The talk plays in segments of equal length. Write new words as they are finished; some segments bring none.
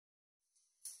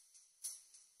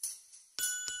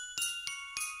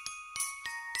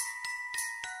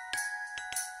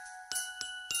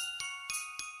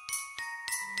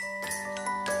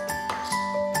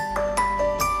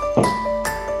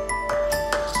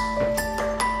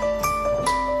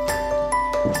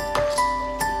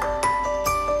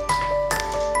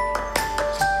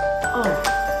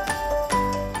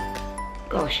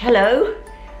Hello.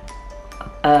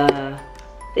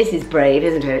 This is brave,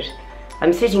 isn't it?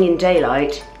 I'm sitting in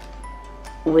daylight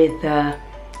with no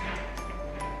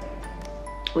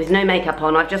makeup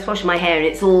on. I've just washed my hair and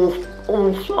it's all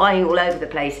flying all over the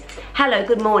place. Hello,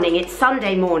 good morning. It's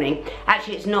Sunday morning.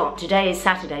 Actually, it's not. Today is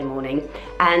Saturday morning,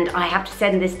 and I have to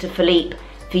send this to Philippe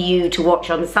for you to watch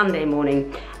on Sunday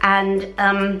morning. And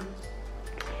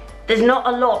there's not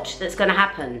a lot that's going to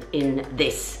happen in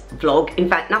this vlog. In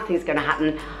fact, nothing's going to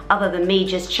happen other than me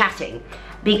just chatting,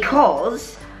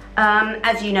 because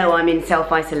as you know, I'm in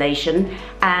self-isolation,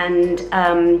 and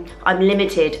I'm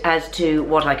limited as to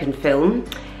what I can film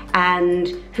and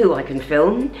who I can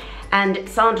film. And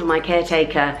Sandra, my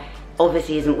caretaker,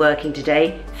 obviously isn't working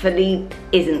today. Philippe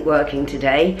isn't working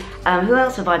today. Who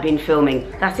else have I been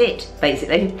filming? That's it,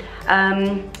 basically.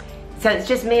 So it's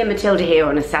just me and Matilda here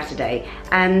on a Saturday.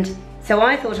 And so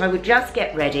I thought I would just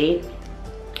get ready,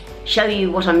 show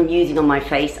you what I'm using on my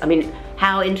face. I mean,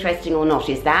 how interesting or not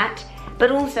is that?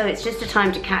 But also it's just a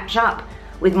time to catch up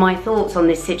with my thoughts on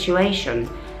this situation,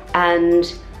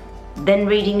 and then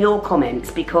reading your comments,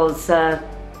 because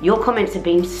your comments have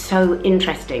been so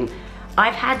interesting.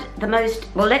 I've had the most,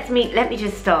 well, let me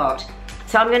just start.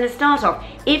 So I'm going to start off.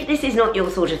 If this is not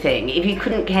your sort of thing, if you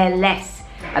couldn't care less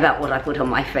about what I put on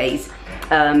my face,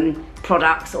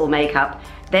 products or makeup,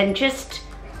 then just,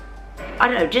 I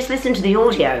don't know, just listen to the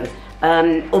audio.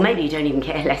 Or maybe you don't even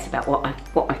care less about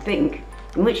what I think,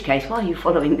 in which case, why are you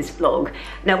following this vlog?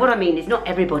 Now, what I mean is, not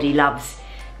everybody loves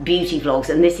beauty vlogs,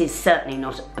 and this is certainly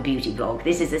not a beauty vlog.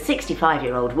 This is a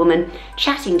 65-year-old woman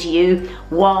chatting to you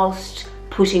whilst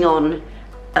putting on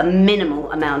a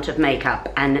minimal amount of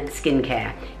makeup and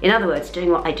skincare. In other words, doing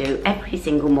what I do every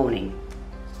single morning.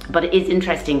 But it is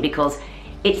interesting because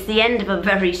it's the end of a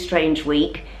very strange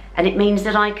week, and it means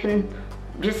that I can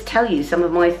just tell you some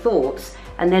of my thoughts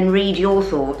and then read your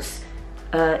thoughts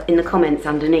in the comments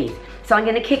underneath. So I'm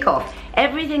going to kick off.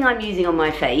 Everything I'm using on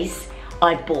my face,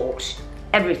 I bought.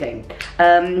 Everything.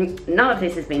 None of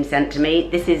this has been sent to me.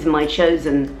 This is my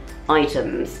chosen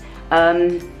items.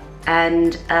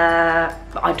 And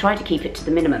I try to keep it to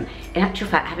the minimum. In actual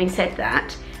fact, having said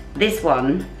that, this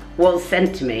one was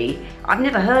sent to me. I've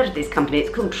never heard of this company. It's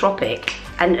called Tropic,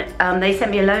 and they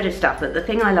sent me a load of stuff, but the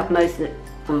thing I love most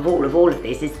of all of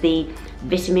this is the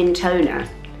vitamin toner.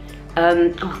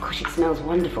 Oh gosh, it smells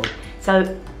wonderful.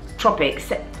 So Tropic,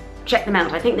 check them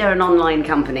out. I think they're an online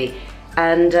company,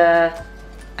 and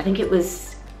I think it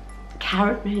was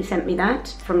Karen who sent me that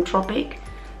from Tropic.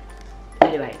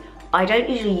 Anyway, I don't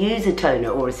usually use a toner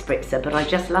or a spritzer, but I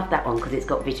just love that one because it's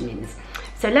got vitamins.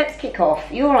 So let's kick off.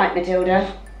 You all right,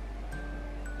 Matilda?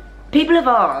 People have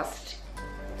asked,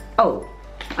 oh,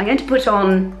 I'm going to put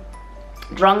on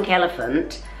Drunk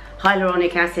Elephant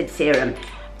Hyaluronic Acid Serum.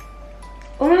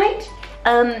 All right,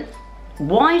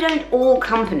 why don't all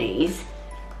companies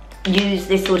use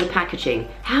this sort of packaging?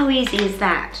 How easy is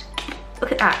that?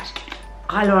 Look at that.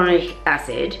 Hyaluronic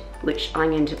acid, which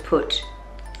I'm going to put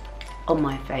on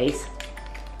my face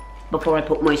before I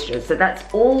put moisture. So that's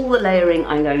all the layering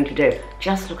I'm going to do.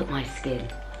 Just look at my skin.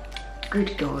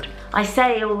 Good God. I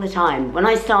say all the time, when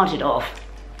I started off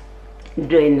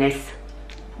doing this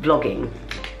vlogging,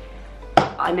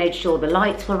 I made sure the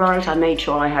lights were right. I made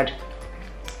sure I had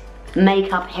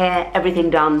makeup, hair, everything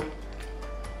done.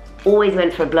 Always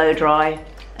went for a blow dry,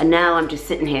 and now I'm just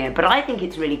sitting here. But I think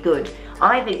it's really good.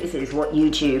 I think this is what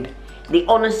YouTube, the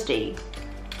honesty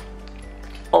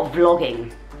of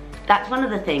vlogging, that's one of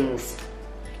the things.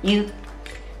 If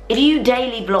you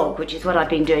daily vlog, which is what I've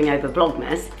been doing over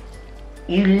Vlogmas,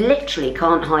 you literally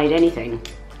can't hide anything.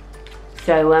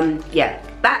 So yeah,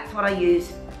 that's what I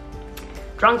use.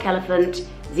 Drunk Elephant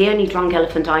is the only Drunk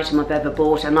Elephant item I've ever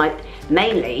bought, and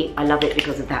mainly I love it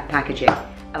because of that packaging.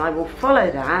 And I will follow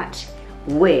that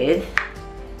with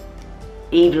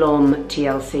Vlogmas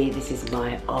TLC.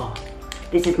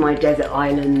 This is my desert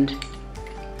island.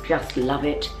 Just love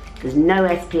it. There's no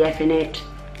SPF in it.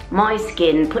 My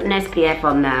skin, putting SPF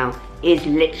on now, is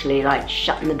literally like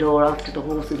shutting the door after the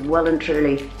horse has well and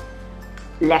truly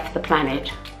left the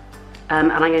planet.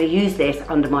 And I'm going to use this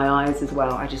under my eyes as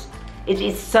well. It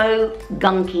is so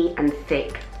gunky and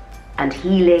thick and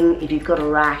healing if you've got a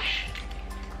rash.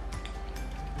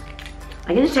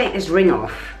 I'm going to take this ring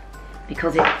off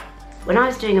because when I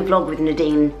was doing a vlog with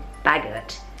Nadine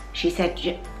Baggett, she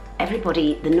said,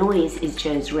 everybody, the noise is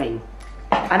Joe's ring.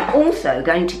 I'm also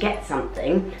going to get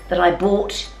something that I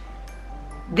bought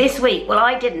this week. Well,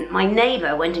 I didn't. My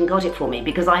neighbour went and got it for me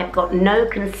because I've got no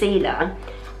concealer.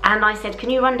 And I said, can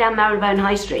you run down Marylebone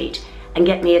High Street and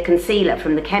get me a concealer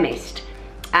from the chemist?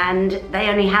 And they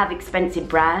only have expensive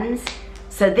brands.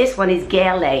 So this one is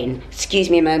Gare Lane. Excuse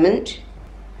me a moment.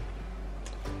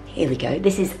 Here we go.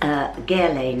 This is a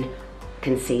Guerlain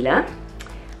concealer,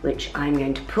 which I'm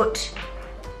going to put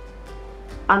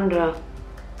under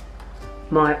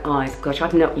my eyes. Gosh,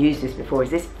 I've not used this before. Is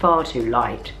this far too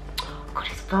light? God,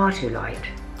 it's far too light.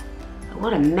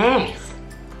 What a mess.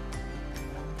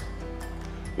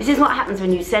 This is what happens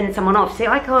when you send someone off. See,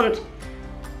 I can't.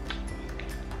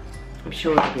 I'm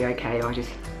sure it'll be okay.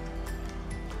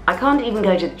 I can't even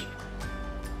go to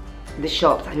the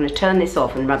shops. I'm going to turn this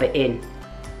off and rub it in.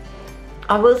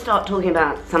 I will start talking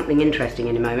about something interesting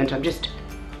in a moment. I'm just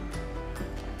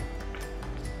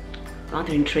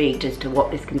rather intrigued as to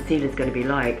what this concealer is going to be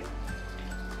like.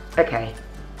 Okay.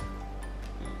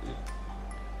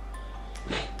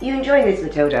 You enjoying this,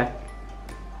 Matilda?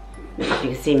 You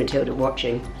can see Matilda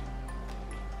watching.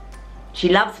 She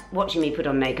loves watching me put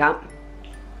on makeup.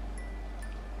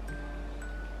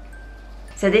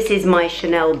 So this is my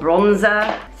Chanel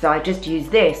bronzer. So I just use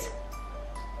this.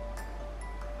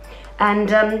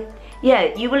 And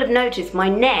yeah, you will have noticed my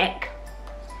neck,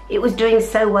 it was doing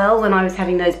so well when I was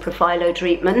having those Profilo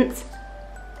treatments.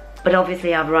 But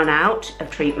obviously I've run out of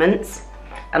treatments.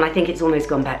 And I think it's almost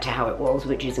gone back to how it was,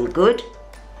 which isn't good.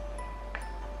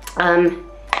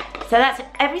 So that's,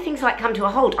 everything's like come to a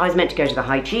halt. I was meant to go to the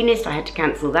hygienist, I had to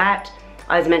cancel that.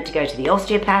 I was meant to go to the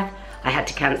osteopath, I had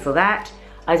to cancel that.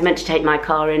 I was meant to take my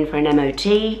car in for an MOT,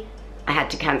 I had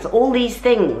to cancel. All these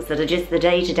things that are just the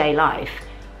day-to-day life,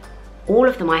 all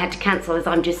of them I had to cancel as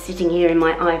I'm just sitting here in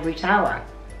my ivory tower.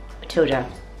 Matilda,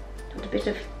 a bit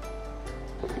of...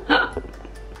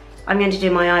 I'm going to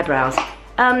do my eyebrows.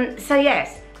 So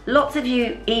yes, lots of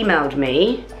you emailed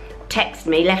me, texted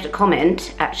me, left a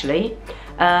comment actually,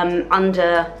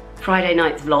 under Friday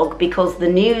night's vlog, because the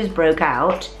news broke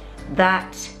out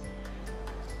that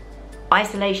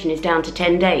isolation is down to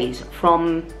 10 days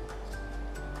from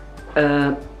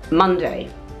Monday,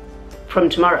 from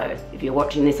tomorrow, if you're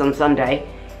watching this on Sunday.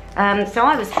 So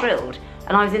I was thrilled,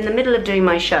 and I was in the middle of doing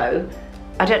my show.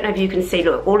 I don't know if you can see,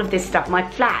 look, all of this stuff, my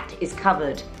flat is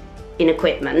covered in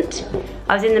equipment.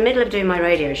 I was in the middle of doing my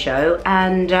radio show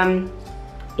and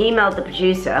emailed the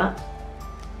producer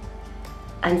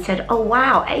and said, oh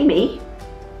wow, Amy,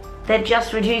 they've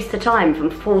just reduced the time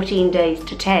from 14 days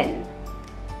to 10.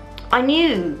 I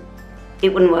knew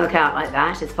it wouldn't work out like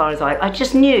that, as far as I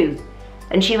just knew.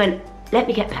 And she went, let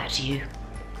me get back to you.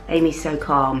 Amy's so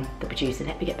calm, the producer,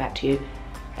 let me get back to you.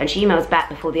 And she emails back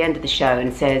before the end of the show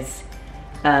and says,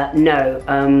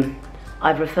 no,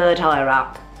 I've referred higher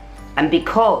up, and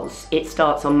because it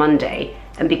starts on Monday,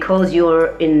 and because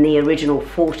you're in the original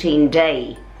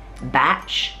 14-day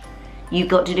batch, you've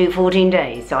got to do 14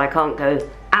 days, so I can't go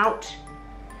out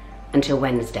until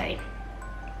Wednesday.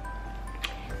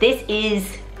 This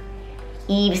is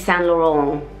Yves Saint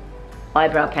Laurent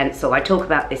eyebrow pencil. I talk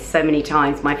about this so many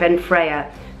times. My friend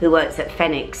Freya, who works at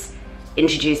Phoenix,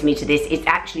 introduced me to this. It's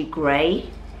actually grey,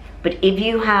 but if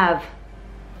you have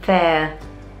fair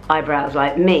eyebrows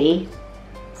like me,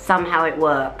 somehow it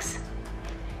works.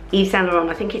 Yves Saint Laurent,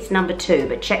 I think it's number 2,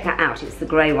 but check that out, it's the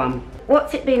grey one.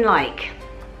 What's it been like?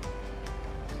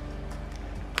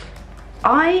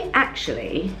 I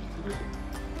actually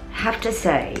have to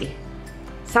say,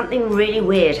 something really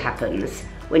weird happens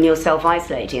when you're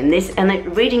self-isolating,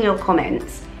 and reading your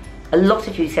comments, a lot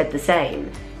of you said the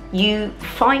same. You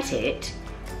fight it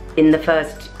in the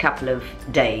first couple of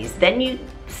days, then you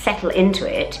settle into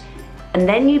it, and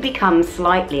then you become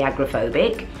slightly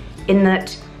agoraphobic, in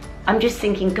that I'm just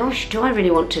thinking, gosh, do I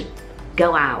really want to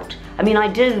go out? I mean, I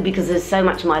do, because there's so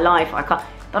much of my life I can't,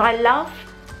 but I love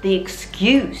the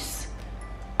excuse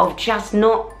of just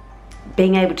not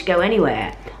being able to go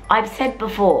anywhere. I've said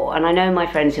before, and I know my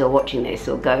friends who are watching this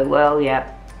will go, well,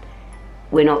 yeah,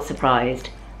 we're not surprised.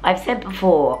 I've said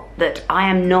before that I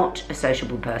am not a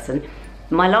sociable person.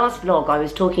 My last vlog, I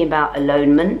was talking about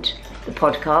Alonement, the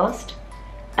podcast,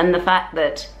 and the fact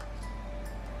that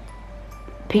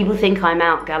people think I'm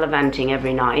out gallivanting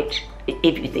every night,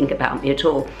 if you think about me at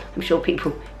all. I'm sure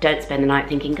people don't spend the night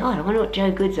thinking, God, I wonder what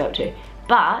Joe Good's up to.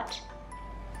 But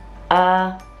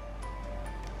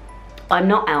I'm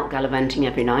not out gallivanting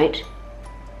every night,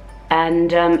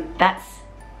 and that's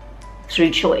through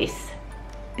choice,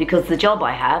 because the job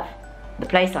I have, the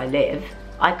place I live,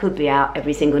 I could be out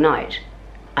every single night.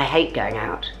 I hate going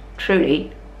out,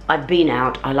 truly. I've been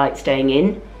out, I like staying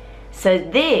in. So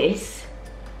this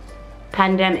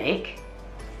pandemic,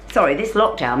 sorry, this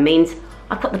lockdown means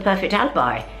I've got the perfect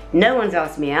alibi. No one's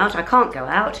asked me out, I can't go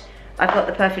out, I've got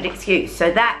the perfect excuse.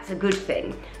 So that's a good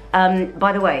thing.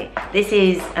 By the way, this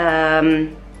is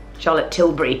Charlotte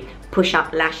Tilbury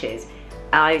push-up lashes.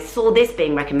 I saw this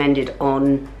being recommended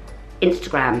on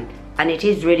Instagram, and it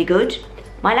is really good,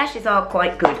 My lashes are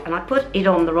quite good, and I put it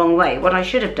on the wrong way. What I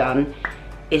should have done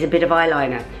is a bit of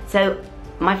eyeliner. So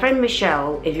my friend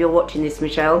Michelle, if you're watching this,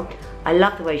 Michelle, I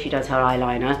love the way she does her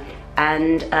eyeliner,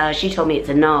 and she told me it's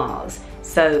a NARS.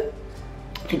 So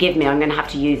forgive me, I'm going to have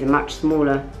to use a much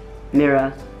smaller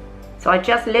mirror. So I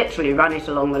just literally run it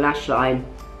along the lash line.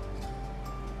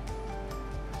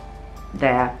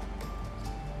 There.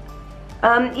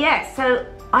 Yes, so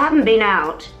I haven't been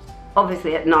out,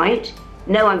 obviously, at night.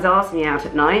 No one's asked me out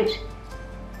at night.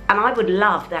 And I would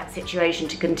love that situation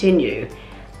to continue.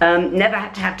 Never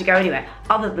had to have to go anywhere,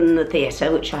 other than the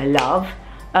theatre, which I love.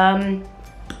 I'm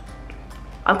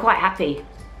quite happy,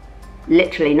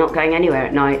 literally not going anywhere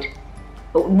at night.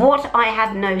 But what I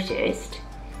have noticed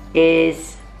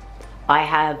is I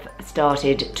have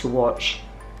started to watch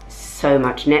so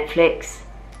much Netflix.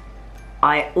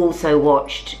 I also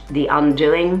watched The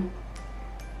Undoing,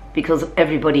 because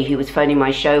everybody who was phoning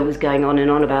my show was going on and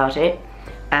on about it.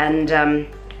 And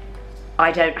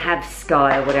I don't have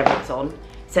Sky or whatever it's on.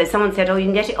 So someone said, oh, you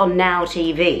can get it on Now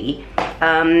TV.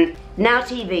 Now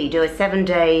TV do a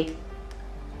 7-day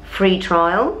free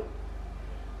trial,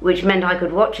 which meant I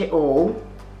could watch it all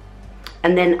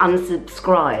and then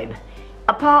unsubscribe.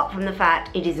 Apart from the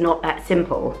fact it is not that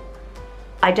simple.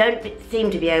 I don't seem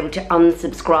to be able to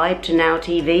unsubscribe to Now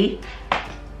TV.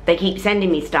 They keep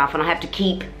sending me stuff and I have to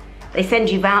keep, they send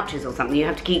you vouchers or something, you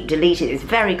have to keep deleting it. It's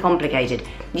very complicated.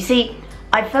 You see,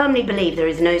 I firmly believe there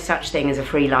is no such thing as a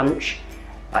free lunch.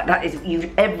 That is,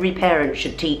 every parent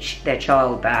should teach their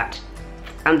child that,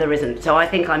 and there isn't. So I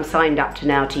think I'm signed up to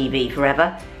Now TV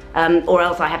forever, or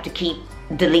else I have to keep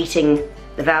deleting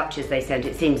the vouchers they sent.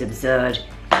 It seems absurd.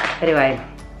 Anyway,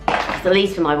 it's the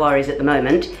least of my worries at the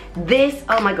moment. This,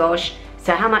 oh my gosh,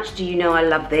 so how much do you know I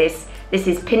love this? This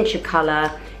is Pinch a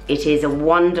Colour. It is a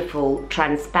wonderful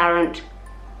transparent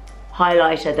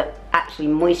highlighter that actually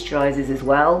moisturizes as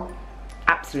well.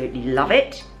 Absolutely love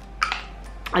it.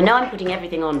 I know I'm putting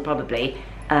everything on probably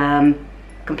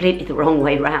completely the wrong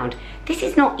way round. This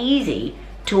is not easy,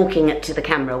 talking to the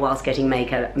camera whilst getting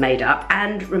makeup made up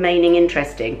and remaining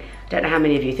interesting. Don't know how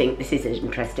many of you think this is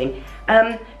interesting.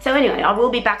 So anyway, I will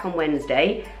be back on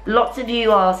Wednesday. Lots of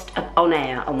you asked, on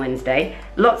air on Wednesday,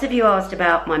 lots of you asked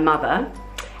about my mother,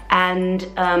 and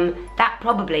that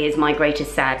probably is my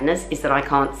greatest sadness, is that I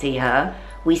can't see her.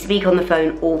 We speak on the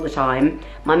phone all the time.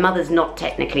 My mother's not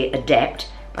technically adept.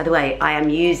 By the way, I am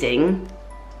using,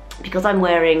 because I'm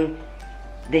wearing,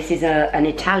 this is an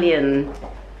Italian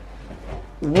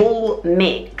wool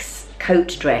mix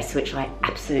coat dress, which I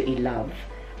absolutely love,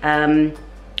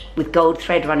 with gold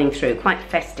thread running through, quite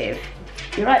festive.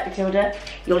 You're right, Matilda.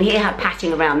 You'll hear her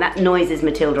patting around. That noises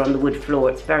Matilda on the wood floor.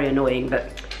 It's very annoying, but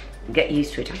get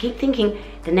used to it. I keep thinking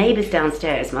the neighbours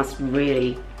downstairs must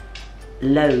really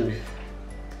loathe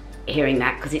hearing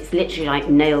that, because it's literally like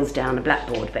nails down a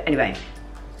blackboard. But anyway,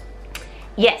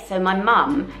 yes, so my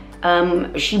mum,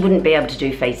 she wouldn't be able to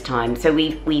do FaceTime, so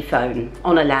we phone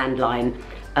on a landline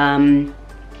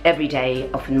every day,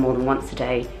 often more than once a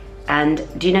day. And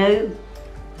do you know,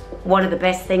 one of the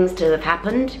best things to have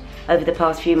happened over the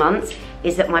past few months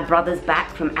is that my brother's back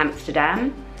from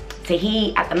Amsterdam. So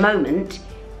he, at the moment,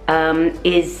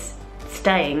 is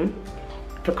staying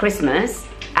for Christmas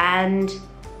and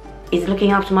is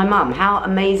looking after my mum. How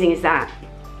amazing is that?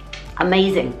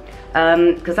 Amazing.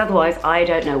 Because otherwise I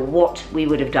don't know what we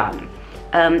would have done.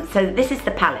 So this is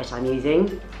the palette I'm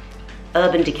using,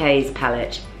 Urban Decay's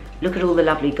palette. Look at all the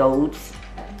lovely golds.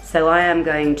 So I am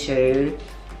going to,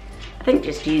 I think,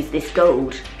 just use this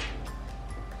gold.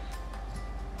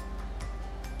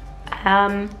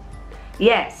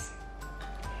 Yes,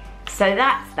 so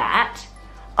that's that.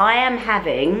 I am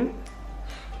having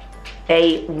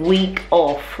a week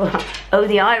off. Oh,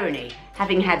 the irony,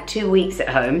 having had 2 weeks at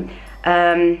home,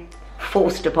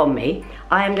 forced upon me.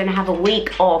 I am going to have a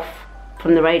week off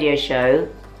from the radio show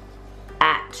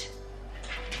at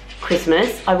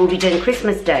Christmas. I will be doing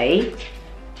Christmas Day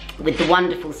with the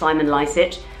wonderful Simon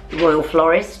Lycett, the Royal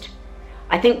Florist.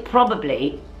 I think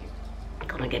probably,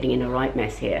 God, I'm getting in a right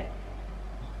mess here.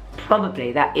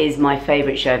 Probably that is my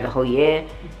favourite show of the whole year,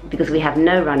 because we have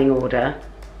no running order.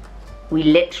 We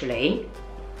literally,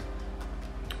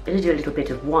 I'm going to do a little bit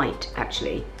of white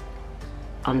actually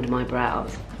under my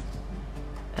brows.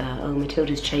 Oh,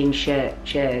 Matilda's changed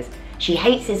chairs. She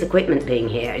hates this equipment being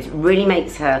here. It really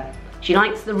makes her, she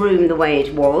likes the room the way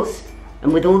it was,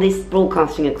 and with all this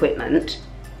broadcasting equipment,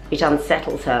 it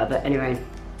unsettles her. But anyway,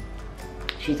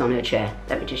 she's on her chair.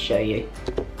 Let me just show you.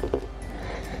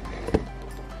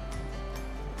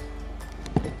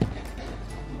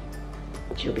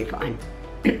 She'll be fine.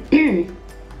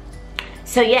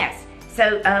 So yes,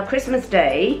 so Christmas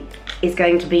Day, is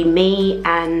going to be me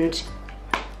and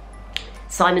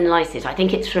Simon Lycett. I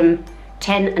think it's from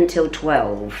 10 until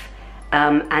 12.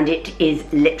 And it is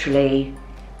literally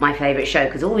my favourite show,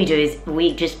 because all we do is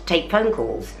we just take phone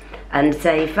calls and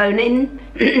say, phone in,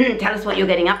 tell us what you're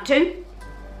getting up to.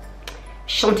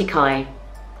 Chantecaille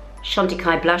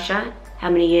blusher. How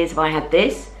many years have I had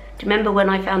this? Do you remember when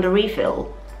I found a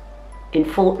refill in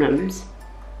Fortnum's?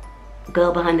 The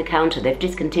girl behind the counter, they've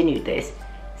discontinued this,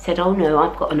 said, oh no,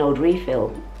 I've got an old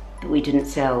refill that we didn't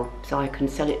sell, so I can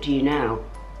sell it to you now.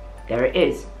 There it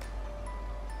is.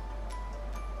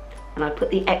 And I put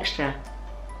the extra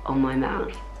on my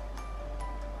mouth.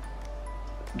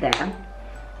 There.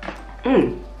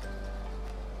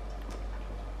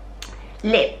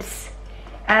 Lips.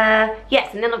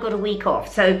 Yes, and then I've got a week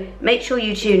off, so make sure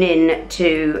you tune in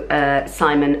to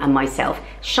Simon and myself.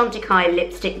 Chantecaille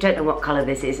lipstick, don't know what colour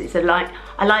this is. It's a light,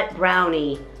 I like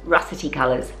browny, russety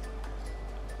colours.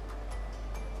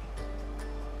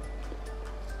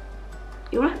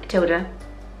 You right, Matilda?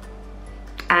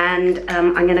 And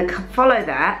I'm going to follow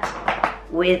that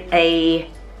with a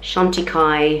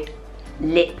Chantecaille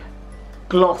lip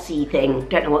glossy thing.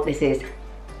 Don't know what this is.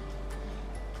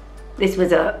 This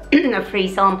was a, a free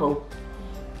sample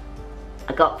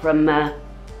I got from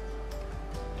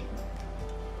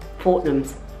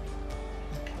Fortnum's.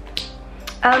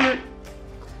 And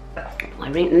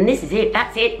this is it.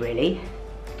 That's it, really.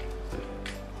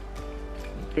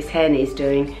 This hair needs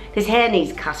doing. This hair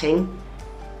needs cutting.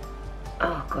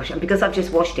 Oh gosh, and because I've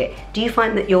just washed it, do you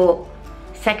find that your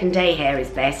second day hair is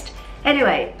best?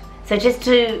 Anyway, so just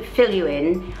to fill you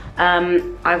in,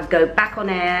 I'll go back on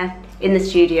air in the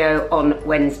studio on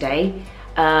Wednesday.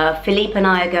 Philippe and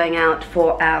I are going out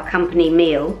for our company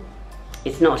meal.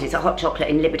 It's a hot chocolate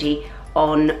in Liberty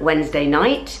on Wednesday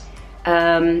night.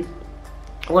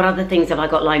 What other things have I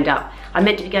got lined up? I'm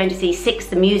meant to be going to see Six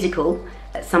the Musical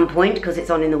at some point because it's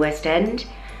on in the West End.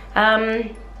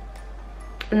 And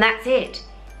that's it.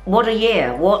 What a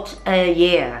year, what a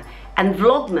year. And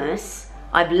Vlogmas,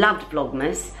 I've loved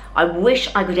Vlogmas. I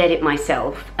wish I could edit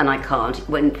myself, and I can't.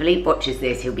 When Philippe watches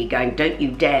this, he'll be going, don't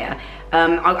you dare.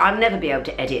 I'll never be able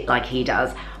to edit like he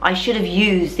does. I should have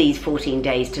used these 14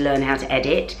 days to learn how to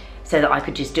edit so that I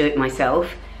could just do it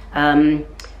myself.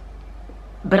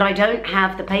 But I don't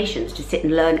have the patience to sit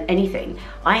and learn anything.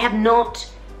 I have not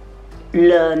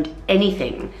learned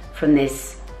anything from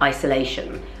this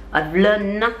isolation. I've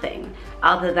learned nothing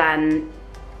other than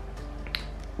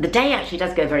the day actually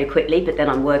does go very quickly, but then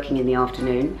I'm working in the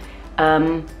afternoon.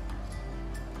 I'm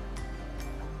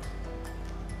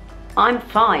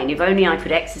fine, if only I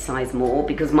could exercise more,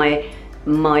 because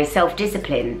my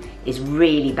self-discipline is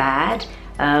really bad.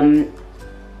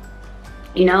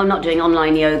 You know, I'm not doing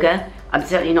online yoga. I'm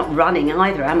certainly not running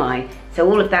either, am I? So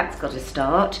all of that's got to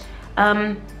start.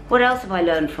 What else have I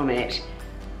learned from it?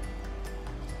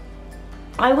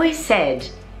 I always said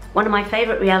one of my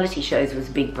favourite reality shows was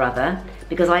Big Brother,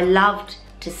 because I loved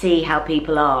to see how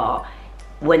people are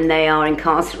when they are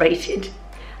incarcerated.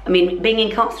 I mean, being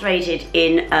incarcerated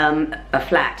in a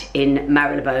flat in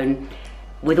Marylebone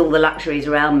with all the luxuries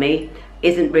around me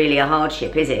isn't really a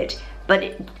hardship, is it?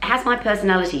 But has my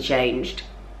personality changed?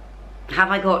 Have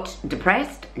I got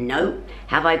depressed? No.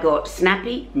 Have I got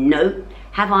snappy? No.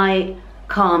 Have I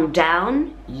calmed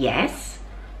down? Yes.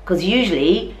 Because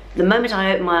usually, the moment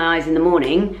I open my eyes in the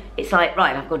morning, it's like,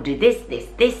 right, I've got to do this,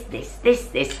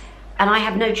 and I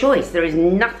have no choice. There is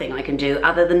nothing I can do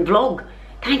other than vlog.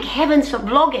 Thank heavens for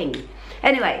vlogging.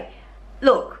 Anyway,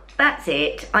 look, that's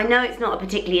it. I know it's not a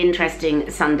particularly interesting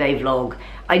Sunday vlog.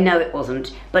 I know it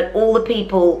wasn't, but all the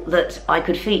people that I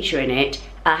could feature in it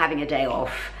are having a day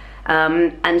off.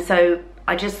 And so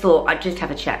I just thought I'd just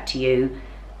have a chat to you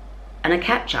and a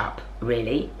catch up,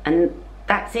 really, and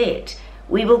that's it.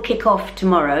 We will kick off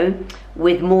tomorrow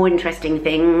with more interesting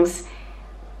things.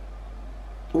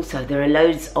 Also, there are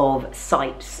loads of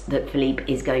sites that Philippe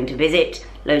is going to visit,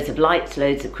 loads of lights,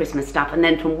 loads of Christmas stuff, and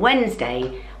then from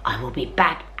Wednesday, I will be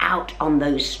back out on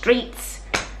those streets,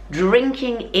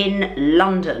 drinking in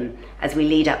London as we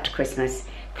lead up to Christmas.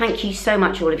 Thank you so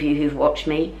much, all of you who've watched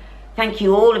me. Thank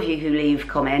you, all of you who leave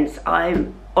comments. I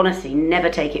honestly never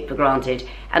take it for granted,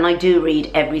 and I do read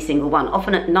every single one.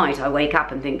 Often at night, I wake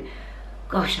up and think,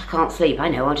 gosh, I can't sleep. I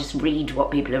know, I'll just read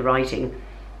what people are writing.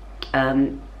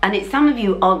 And it's some of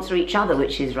you answer each other,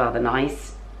 which is rather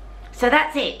nice. So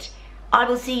that's it. I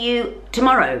will see you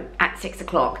tomorrow at 6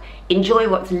 o'clock. Enjoy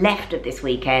what's left of this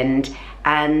weekend,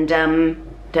 and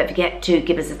don't forget to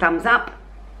give us a thumbs up.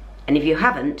 And if you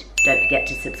haven't, don't forget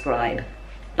to subscribe.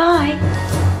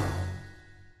 Bye.